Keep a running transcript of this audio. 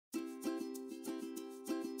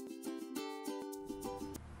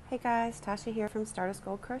Hey guys, Tasha here from Stardust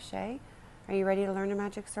Gold Crochet. Are you ready to learn a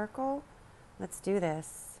magic circle? Let's do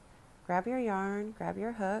this. Grab your yarn, grab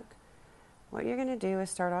your hook. What you're going to do is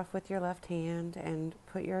start off with your left hand and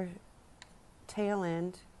put your tail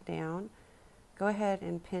end down. Go ahead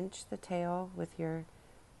and pinch the tail with your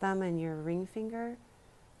thumb and your ring finger,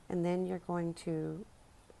 and then you're going to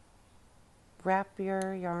wrap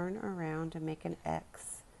your yarn around and make an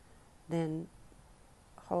X. Then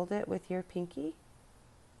hold it with your pinky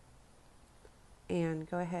and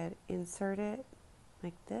go ahead, insert it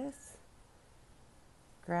like this,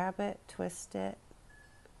 grab it, twist it,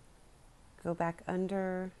 go back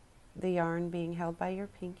under the yarn being held by your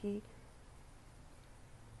pinky,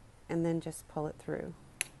 and then just pull it through.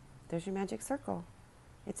 There's your magic circle.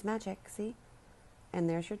 It's magic, see? And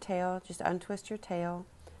there's your tail. Just untwist your tail,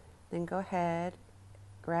 then go ahead,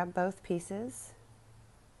 grab both pieces,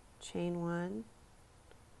 chain one,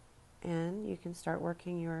 and you can start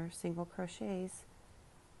working your single crochets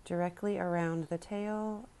directly around the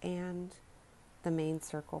tail and the main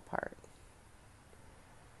circle part.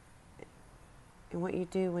 And what you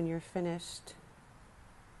do when you're finished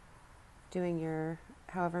doing your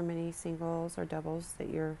however many singles or doubles that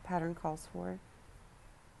your pattern calls for,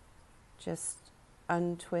 just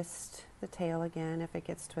untwist the tail again if it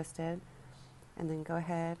gets twisted, and then go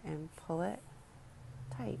ahead and pull it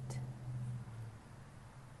tight.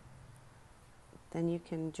 Then you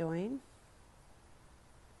can join.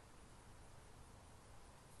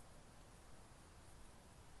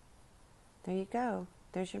 There you go.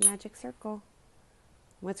 There's your magic circle.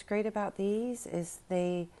 What's great about these is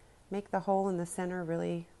they make the hole in the center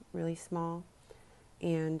really, really small,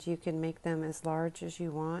 and you can make them as large as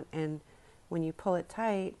you want, and when you pull it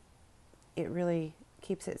tight, it really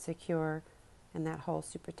keeps it secure and that hole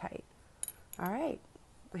super tight. All right.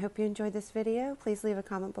 I hope you enjoyed this video. Please leave a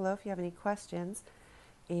comment below if you have any questions.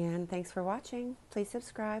 And thanks for watching. Please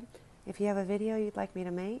subscribe. If you have a video you'd like me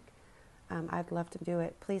to make, I'd love to do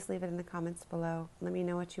it. Please leave it in the comments below. Let me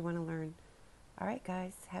know what you want to learn. All right,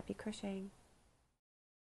 guys. Happy crocheting.